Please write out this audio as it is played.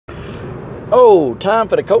Oh, time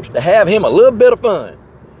for the coach to have him a little bit of fun.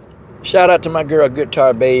 Shout out to my girl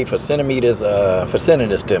Guitar Babe for sending me this,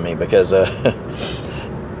 to me, because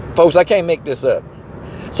folks, I can't make this up.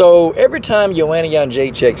 So every time Joanna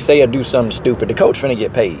Jedrzejczyk say or do something stupid, the coach finna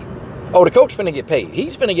get paid. Oh, the coach finna get paid.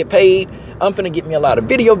 He's finna get paid. I'm finna get me a lot of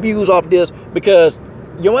video views off this, because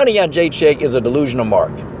Joanna Jedrzejczyk is a delusional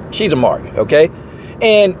mark. She's a mark, okay?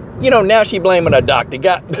 And, now she blaming her doctor.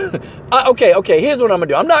 Okay, here's what I'm gonna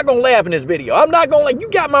do. I'm not gonna laugh in this video. I'm not gonna, you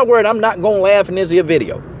got my word, I'm not gonna laugh in this here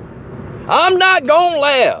video. I'm not gonna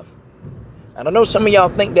laugh. And I know some of y'all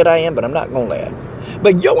think that I am, but I'm not gonna laugh.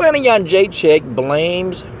 But Joanna Jedrzejczyk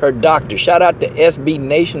blames her doctor. Shout out to SB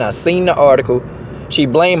Nation. I seen the article. She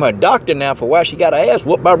blamed her doctor now for why she got her ass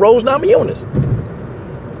whooped by Namajunas.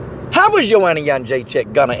 How is Joanna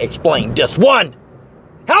Jedrzejczyk gonna explain this one?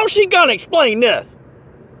 How's she gonna explain this?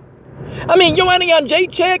 I mean, Joanna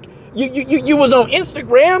Jedrzejczyk, you was on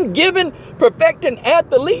Instagram perfecting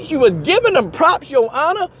athletes. You was giving them props,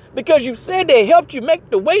 Joanna, because you said they helped you make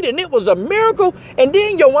the weight and it was a miracle. And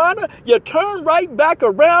then, Joanna, you turn right back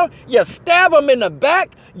around, you stab them in the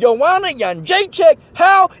back. Joanna Jedrzejczyk,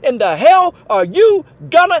 how in the hell are you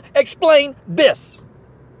gonna explain this?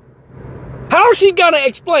 How's she gonna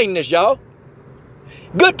explain this, y'all?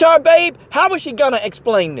 Guitar Babe, how is she gonna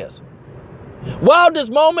explain this?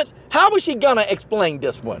 Wildest Moments, how is she gonna explain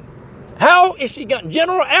this one? How is she gonna,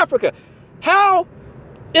 General Africa, how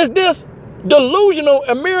is this delusional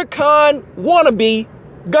American wannabe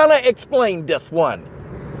gonna explain this one?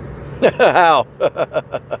 How?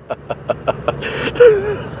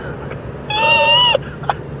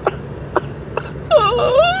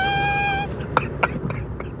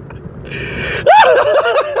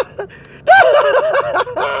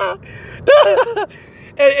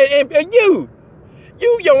 and you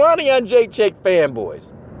Joanna Jedrzejczyk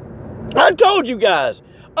fanboys, I told you guys,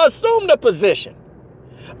 assume the position.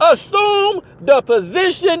 Assume the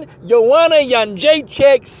position, Joanna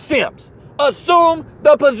Jedrzejczyk simps. Assume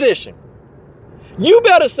the position. You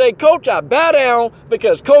better say, Coach, I bow down,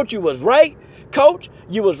 because, Coach, you was right. Coach,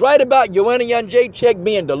 you was right about Joanna Jedrzejczyk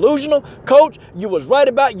being delusional. Coach, you was right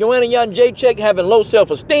about Joanna Jedrzejczyk having low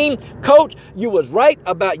self-esteem. Coach, you was right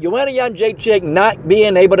about Joanna Jedrzejczyk not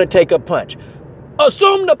being able to take a punch.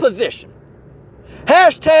 Assume the position.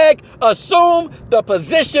 Hashtag assume the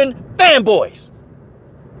position, fanboys.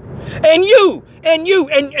 And you,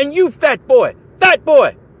 fat boy.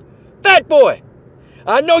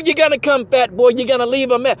 I know you're gonna come, fat boy. You're gonna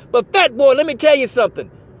leave a mess. But fat boy, let me tell you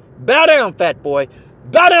something. Bow down, fat boy.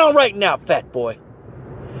 Bow down right now, fat boy.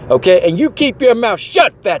 Okay? And you keep your mouth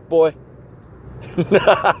shut, fat boy.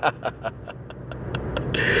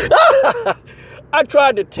 I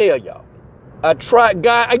tried to tell y'all.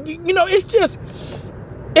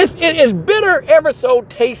 it's bitter ever so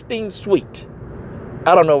tasting sweet.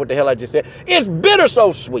 I don't know what the hell I just said. It's bitter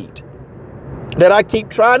so sweet that I keep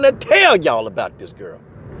trying to tell y'all about this girl.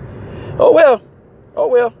 Oh well,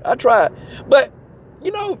 I tried. But,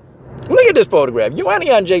 look at this photograph. Joanna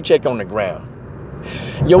Jedrzejczyk on the ground.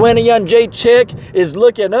 Joanna Jedrzejczyk is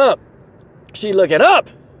looking up. She looking up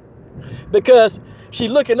because she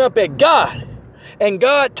looking up at God. And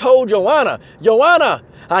God told Joanna,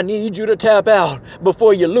 I need you to tap out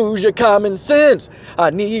before you lose your common sense.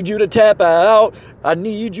 I need you to tap out. I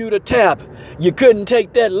need you to tap. You couldn't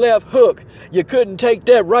take that left hook. You couldn't take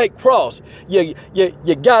that right cross. You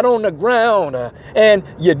got on the ground and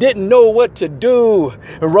you didn't know what to do.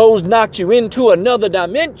 Rose knocked you into another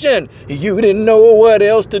dimension. You didn't know what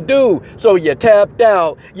else to do. So you tapped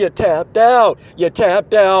out. You tapped out. You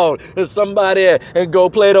tapped out. Somebody and go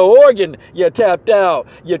play the organ. You tapped out.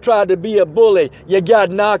 You tried to be a bully. You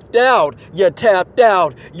got knocked out. You tapped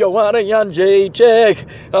out. Joanna Jedrzejczyk.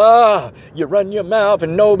 You run your mouth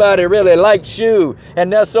and nobody really likes you.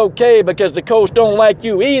 And that's okay, because the coach don't like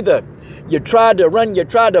you either. You tried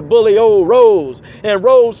to bully old Rose. And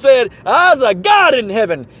Rose said, "I's a God in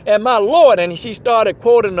heaven and my Lord." And she started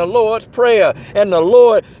quoting the Lord's Prayer. And the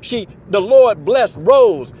Lord blessed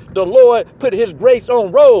Rose. The Lord put his grace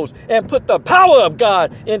on Rose and put the power of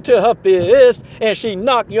God into her fist. And she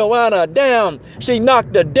knocked Joanna down. She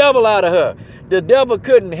knocked the devil out of her. The devil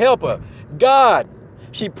couldn't help her.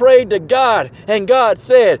 She prayed to God, and God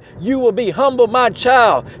said, "You will be humble, my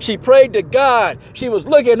child." She prayed to God. She was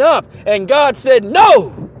looking up, and God said,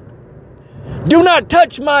 "No! Do not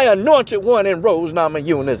touch my anointed one." in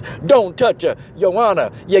Namajunas. Don't touch her.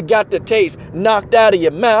 Joanna, you got the taste knocked out of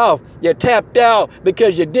your mouth. You tapped out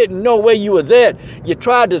because you didn't know where you was at. You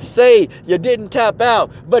tried to say you didn't tap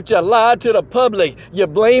out, but you lied to the public. You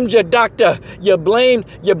blamed your doctor. You blamed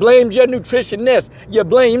your nutritionist. You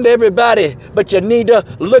blamed everybody. But you need to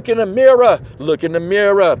look in the mirror. Look in the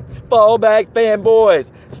mirror. Fall back,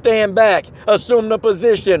 fanboys. Stand back. Assume the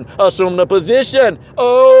position. Assume the position.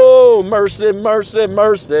 Oh, mercy, mercy,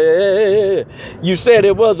 mercy. You said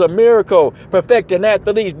it was a miracle. Perfecting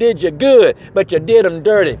athletes did you good, but you did them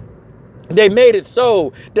dirty. They made it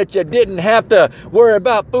so that you didn't have to worry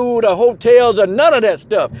about food or hotels or none of that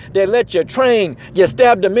stuff. They let you train. You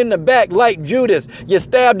stabbed them in the back like Judas. You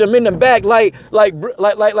stabbed them in the back like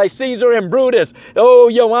Caesar and Brutus. Oh,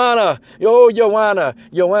 Joanna. Oh, Joanna.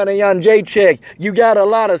 Joanna Jedrzejczyk. You got a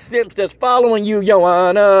lot of simps that's following you,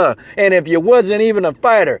 Joanna. And if you wasn't even a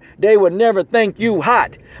fighter, they would never think you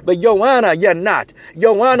hot. But Joanna, you're not.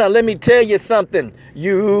 Joanna, let me tell you something.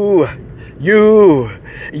 You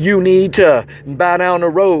need to bow down to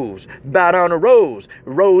Rose. Bow down to Rose.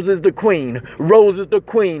 Rose is the queen. Rose is the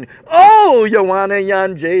queen. Oh, Joanna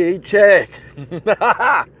Jedrzejczyk.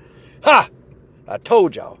 Ha! I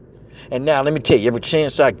told y'all. And now let me tell you, every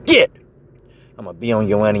chance I get, I'm going to be on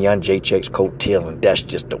Joanna Jedrzejczyk's coattails, and that's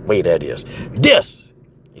just the way that is. This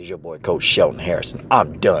is your boy, Coach Shelton Harrison.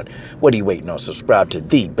 I'm done. What are you waiting on? Subscribe to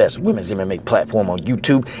the best women's MMA platform on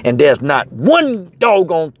YouTube, and there's not one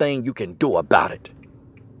doggone thing you can do about it.